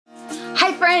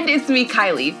And it's me,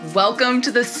 Kylie. Welcome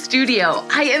to the studio.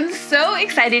 I am so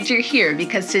excited you're here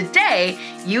because today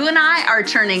you and I are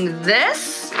turning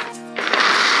this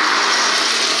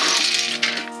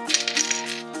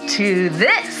to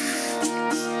this.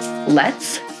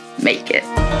 Let's make it.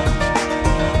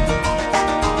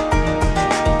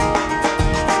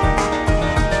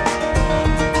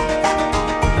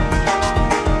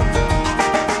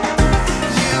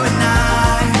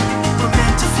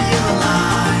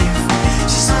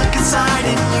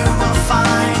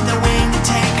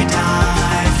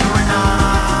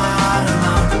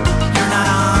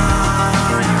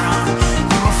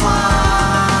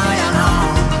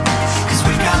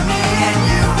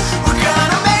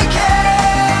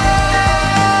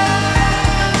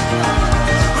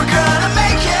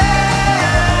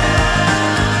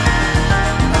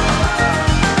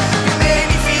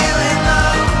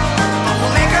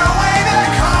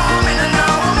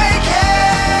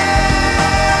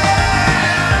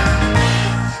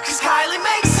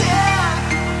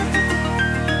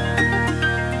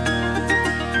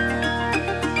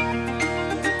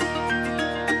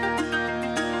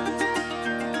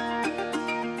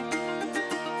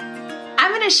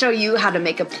 Show you how to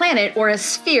make a planet or a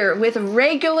sphere with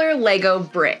regular Lego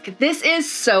brick. This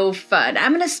is so fun.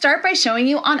 I'm going to start by showing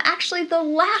you on actually the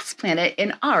last planet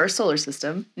in our solar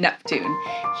system, Neptune.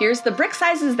 Here's the brick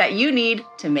sizes that you need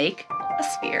to make a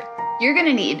sphere. You're going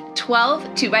to need 12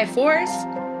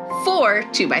 2x4s, 4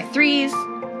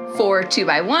 2x3s, 4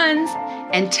 2x1s,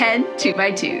 and 10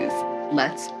 2x2s.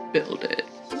 Let's build it.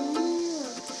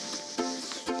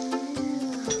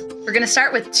 We're going to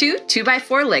start with 2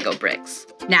 2x4 Lego bricks.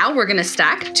 Now we're gonna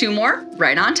stack 2 more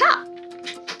right on top.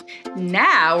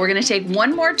 Now we're gonna take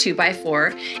 1 more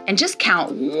 2x4 and just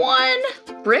count 1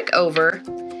 brick over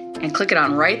and click it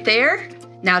on right there.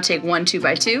 Now take 1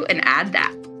 2x2 and add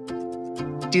that.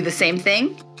 Do the same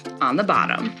thing on the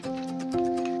bottom.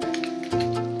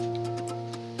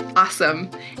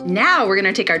 Awesome. Now we're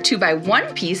gonna take our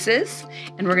 2x1 pieces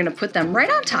and we're gonna put them right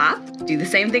on top. Do the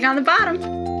same thing on the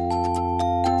bottom.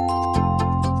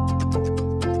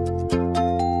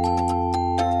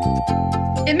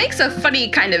 It makes a funny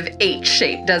kind of H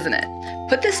shape, doesn't it?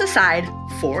 Put this aside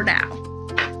for now.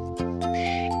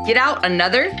 Get out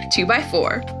another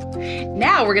 2x4.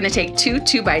 Now we're gonna take 2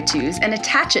 2x2s and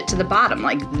attach it to the bottom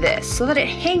like this so that it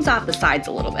hangs off the sides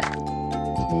a little bit.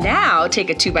 Now take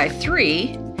a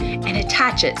 2x3 and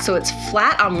attach it so it's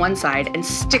flat on one side and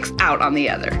sticks out on the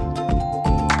other.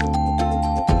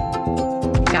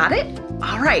 Got it?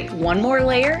 All right, 1 more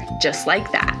layer just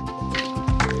like that.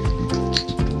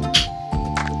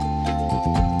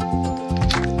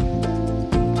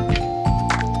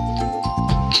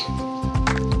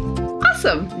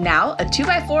 Awesome. Now a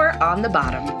 2x4 on the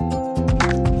bottom.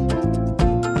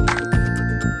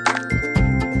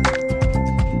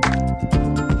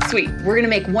 Sweet. We're gonna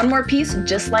make 1 more piece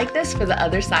just like this for the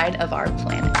other side of our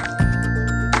planet.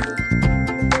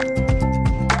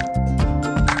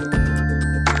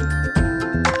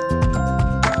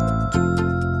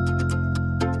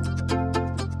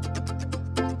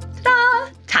 Ta-da!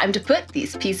 Time to put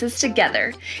these pieces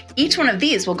together. Each one of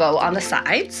these will go on the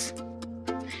sides.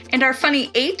 And our funny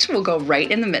H will go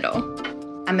right in the middle.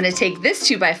 I'm gonna take this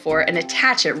 2x4 and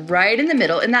attach it right in the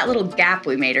middle in that little gap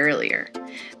we made earlier.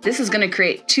 This is gonna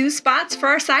create 2 spots for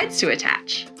our sides to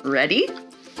attach. Ready?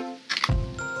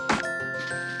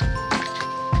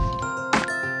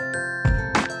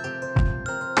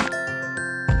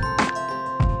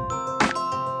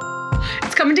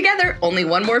 It's coming together, only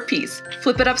 1 more piece.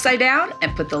 Flip it upside down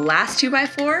and put the last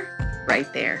 2x4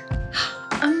 right there.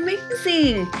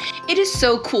 Amazing! It is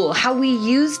so cool how we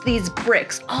used these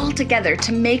bricks all together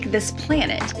to make this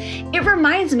planet. It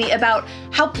reminds me about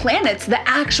how planets, the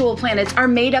actual planets, are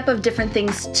made up of different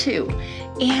things too.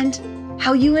 And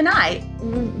how you and I,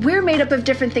 we're made up of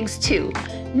different things too.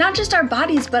 Not just our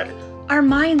bodies, but our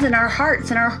minds and our hearts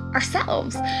and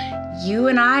ourselves. You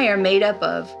and I are made up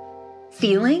of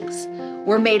feelings.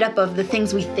 We're made up of the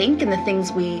things we think and the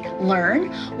things we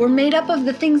learn. We're made up of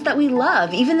the things that we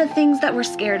love, even the things that we're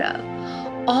scared of.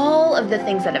 All of the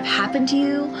things that have happened to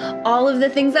you, all of the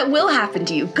things that will happen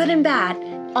to you, good and bad,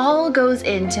 all goes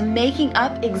into making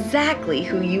up exactly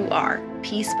who you are,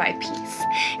 piece by piece.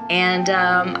 And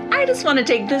I just want to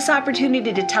take this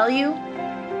opportunity to tell you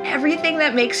everything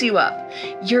that makes you up,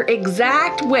 your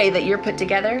exact way that you're put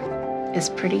together, is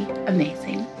pretty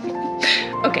amazing.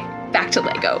 Okay. Back to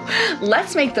Lego.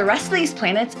 Let's make the rest of these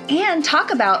planets and talk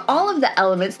about all of the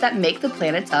elements that make the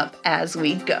planets up as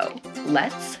we go.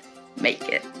 Let's make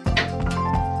it.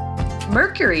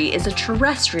 Mercury is a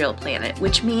terrestrial planet,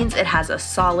 which means it has a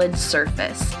solid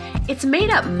surface. It's made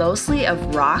up mostly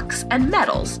of rocks and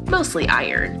metals, mostly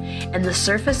iron, and the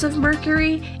surface of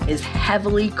Mercury is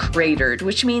heavily cratered,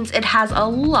 which means it has a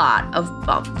lot of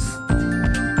bumps.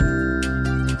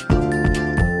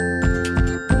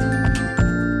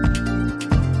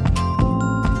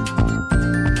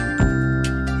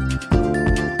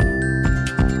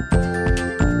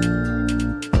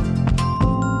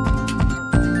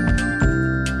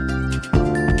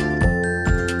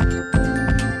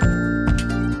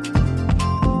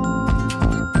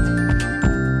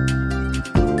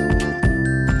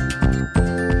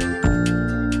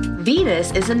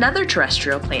 Venus is another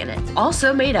terrestrial planet,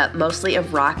 also made up mostly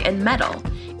of rock and metal.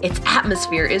 Its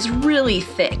atmosphere is really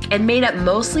thick and made up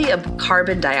mostly of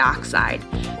carbon dioxide.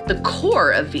 The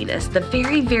core of Venus, the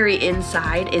very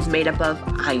inside, is made up of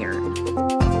iron.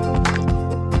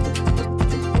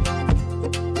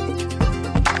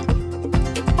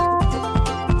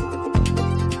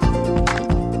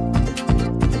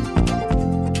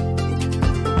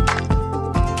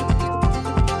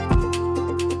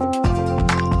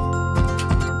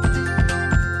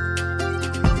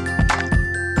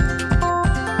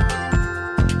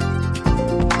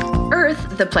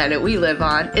 The planet we live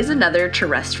on is another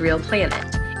terrestrial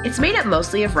planet. It's made up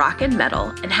mostly of rock and metal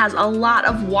and has a lot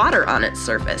of water on its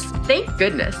surface. Thank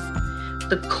goodness.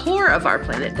 The core of our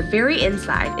planet, the very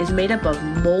inside, is made up of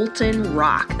molten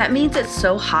rock. That means it's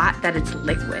so hot that it's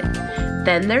liquid.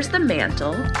 Then there's the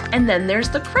mantle, and then there's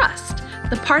the crust,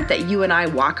 the part that you and I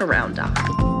walk around on.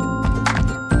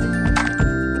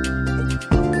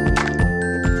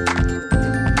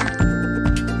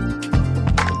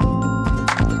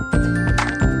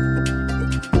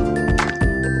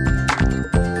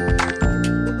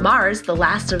 Mars, the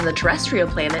last of the terrestrial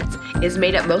planets, is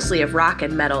made up mostly of rock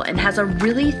and metal and has a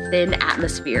really thin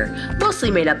atmosphere,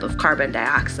 mostly made up of carbon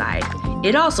dioxide.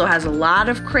 It also has a lot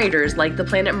of craters like the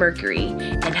planet Mercury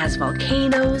and has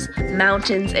volcanoes,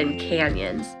 mountains, and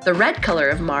canyons. The red color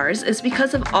of Mars is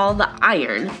because of all the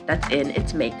iron that's in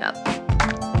its makeup.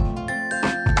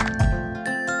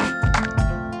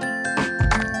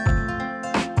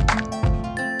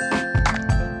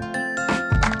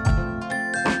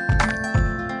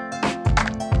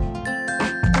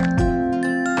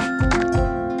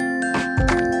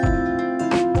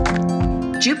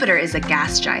 Jupiter is a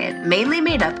gas giant, mainly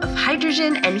made up of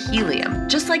hydrogen and helium,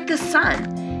 just like the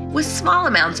Sun, with small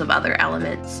amounts of other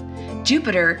elements.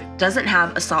 Jupiter doesn't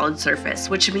have a solid surface,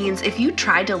 which means if you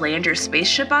tried to land your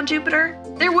spaceship on Jupiter,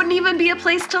 there wouldn't even be a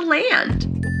place to land.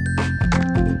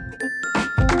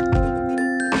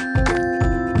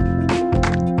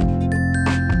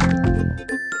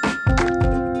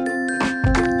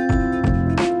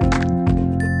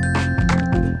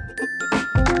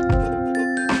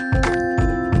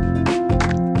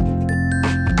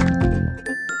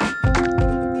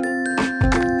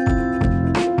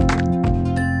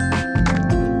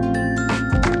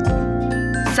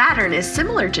 Saturn is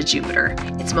similar to Jupiter.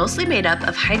 It's mostly made up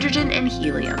of hydrogen and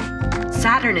helium.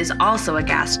 Saturn is also a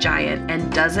gas giant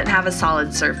and doesn't have a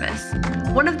solid surface.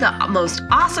 One of the most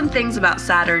awesome things about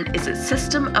Saturn is its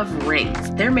system of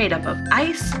rings. They're made up of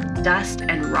ice, dust,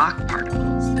 and rock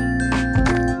particles.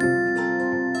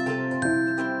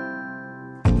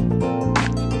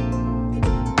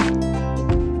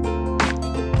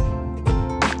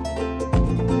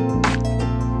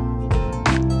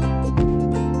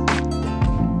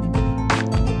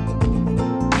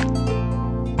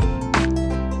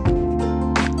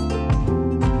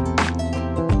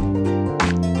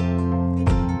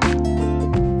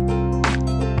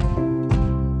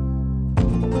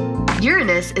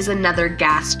 Uranus is another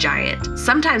gas giant.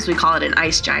 Sometimes we call it an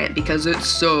ice giant because it's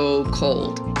so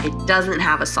cold. It doesn't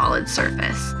have a solid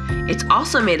surface. It's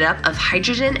also made up of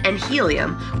hydrogen and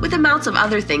helium with amounts of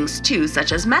other things too,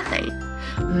 such as methane.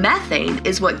 Methane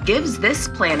is what gives this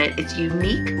planet its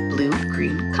unique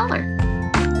blue-green color.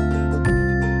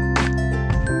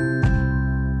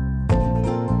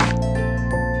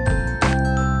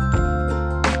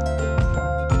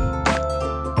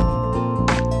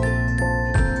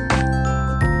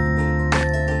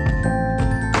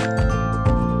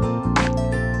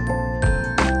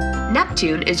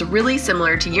 Neptune is really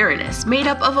similar to Uranus, made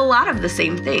up of a lot of the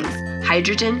same things: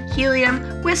 hydrogen,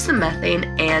 helium, with some methane,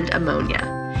 and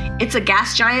ammonia. It's a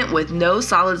gas giant with no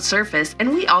solid surface,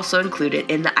 and we also include it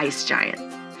in the ice giants.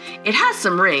 It has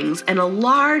some rings and a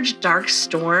large dark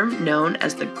storm known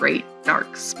as the Great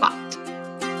Dark Spot.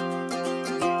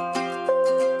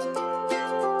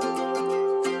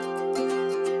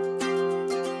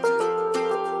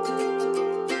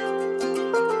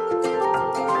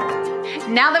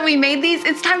 Now that we made these,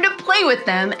 it's time to play with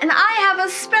them, and I have a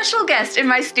special guest in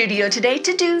my studio today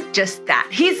to do just that.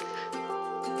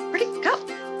 Where'd he go?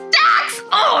 Dax!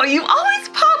 Oh, you always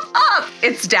pop up!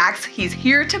 It's Dax. He's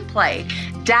here to play.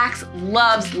 Dax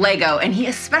loves Lego, and he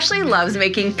especially loves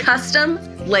making custom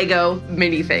Lego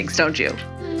minifigs, don't you?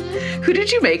 Mm-hmm. Who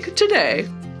did you make today?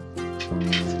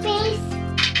 Space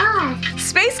Us.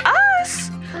 Space Us?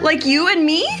 Like you and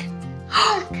me?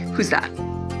 Look, Who's that? me.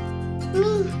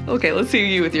 Okay, let's see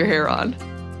you with your hair on.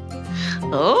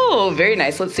 Oh, very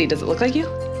nice. Let's see. Does it look like you?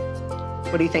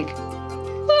 What do you think?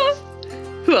 Ah,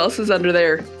 who else is under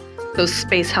there? Those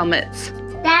space helmets.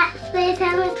 That space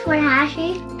helmet for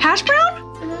Hashi. Hash brown?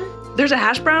 Mm-hmm. There's a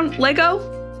hash brown Lego?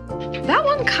 That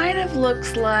one kind of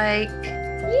looks like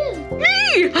You.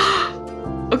 me!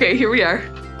 Okay, here we are.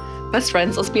 Best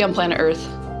friends, let's be on planet Earth.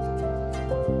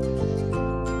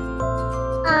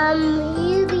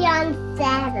 You be on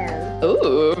Saturn.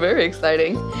 Ooh, very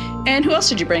exciting. And who else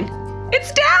did you bring?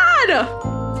 It's Dad!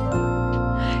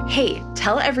 Hey,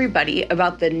 tell everybody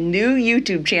about the new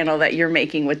YouTube channel that you're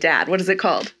making with Dad. What is it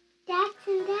called? Dax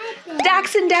and Dad.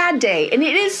 Dax and Dad Day. And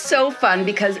it is so fun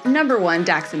because number one,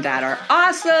 Dax and Dad are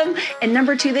awesome. And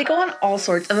number two, they go on all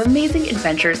sorts of amazing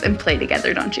adventures and play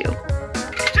together, don't you?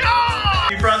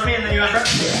 You froze me and then you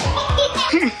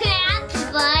unfroze. That's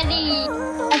funny.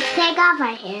 Let's take off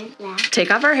our hairs now.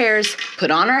 Take off our hairs,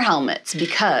 put on our helmets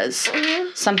because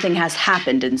something has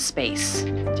happened in space.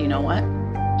 Do you know what?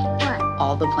 What?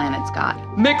 All the planets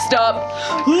got mixed up.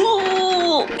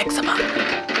 Ooh, mix them up.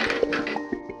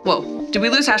 Whoa, did we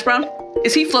lose Hash Brown?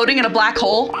 Is he floating in a black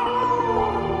hole?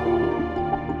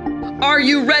 Are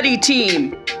you ready,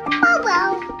 team? Oh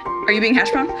well. Are you being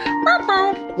Hash Brown?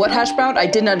 What Hash Brown? I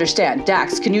didn't understand.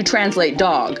 Dax, can you translate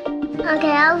dog?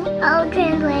 Okay, I'll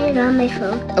translate it on my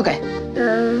phone. Okay.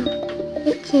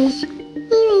 It says, we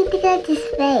need to go to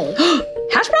space.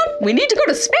 Hash Brown, we need to go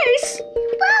to space.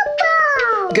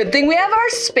 Wow! Good thing we have our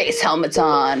space helmets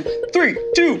on. 3,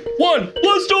 2, 1,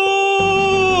 blast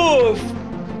off!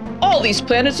 All these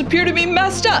planets appear to be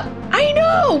messed up. I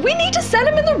know, we need to set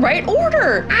them in the right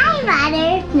order. I'm on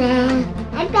Earth now.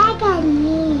 I'm back on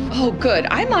me. Oh good,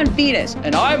 I'm on Venus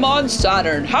and I'm on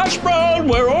Saturn. Hash Brown,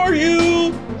 where are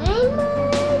you? I'm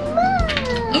on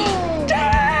Mars.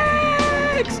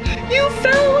 Dax! You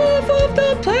fell off of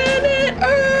the planet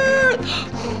Earth!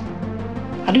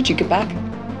 How did you get back?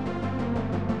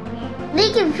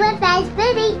 We can flip that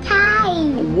spinning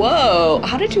time. Whoa,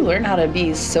 how did you learn how to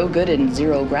be so good in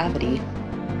zero gravity?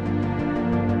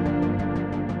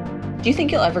 Do you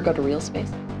think you'll ever go to real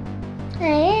space? I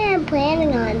am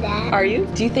planning on that. Are you?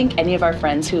 Do you think any of our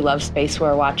friends who love space who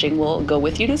are watching will go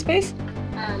with you to space?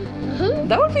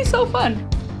 That would be so fun.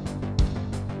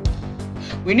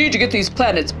 We need to get these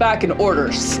planets back in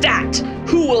order. Stat!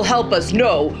 Who will help us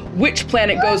know which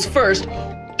planet goes first?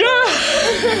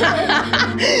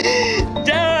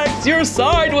 Dax, you're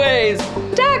sideways!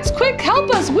 Dax, quick, help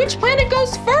us! Which planet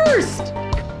goes first?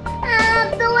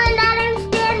 The one that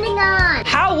I'm standing on.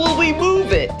 How will we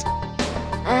move it?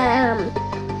 I'm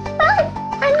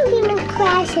gonna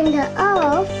crash into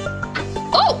Earth.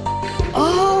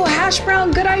 Oh, Hash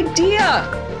Brown, good idea.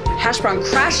 Hash Brown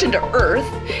crashed into Earth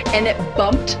and it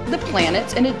bumped the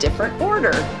planets in a different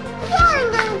order. Yeah,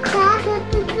 I'm gonna crash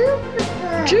into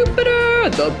Jupiter. Jupiter,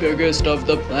 the biggest of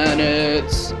the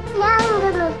planets. Now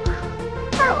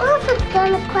Earth is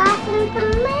gonna crash into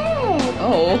Mars.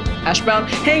 Oh, Hash Brown,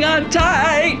 hang on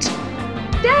tight.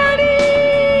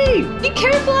 Daddy, be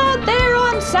careful out there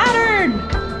on Saturn.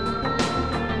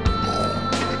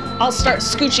 I'll start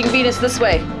scooching Venus this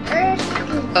way. Earth.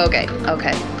 Okay.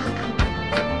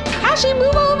 Hashi,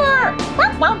 move over!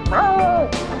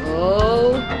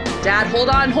 Oh, Dad, hold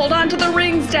on to the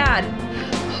rings, Dad.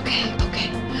 Okay.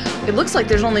 It looks like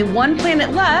there's only one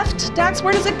planet left. Dax,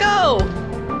 where does it go?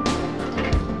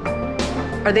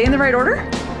 Are they in the right order?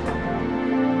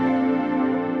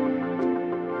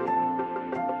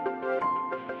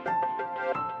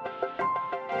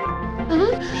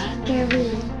 Mercury,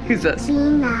 Who's this?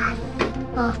 Venus,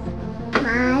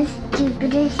 Mars,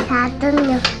 Jupiter,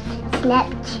 Saturn,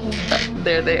 Neptune.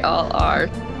 There they all are.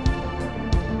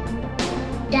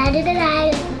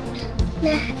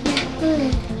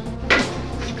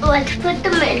 Let's put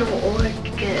them in order.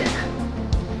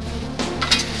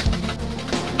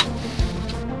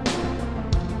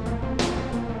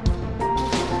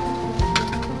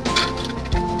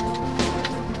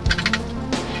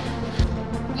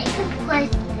 They could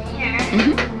place there.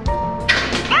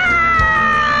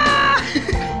 Ah!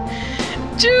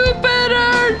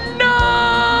 Jupiter, no!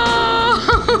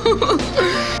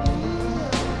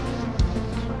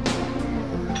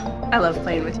 I love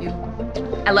playing with you.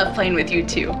 I love playing with you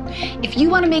too. If you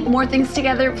want to make more things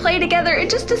together, play together, and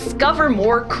just discover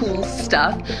more cool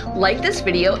stuff, like this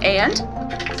video and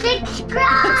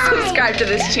subscribe to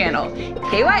this channel.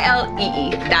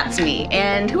 Kylee, that's me.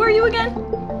 And who are you again?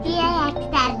 DAX,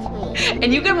 that's me.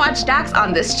 And you can watch DAX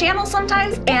on this channel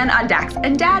sometimes and on DAX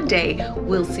and Dad Day.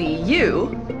 We'll see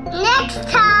you Next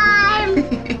time!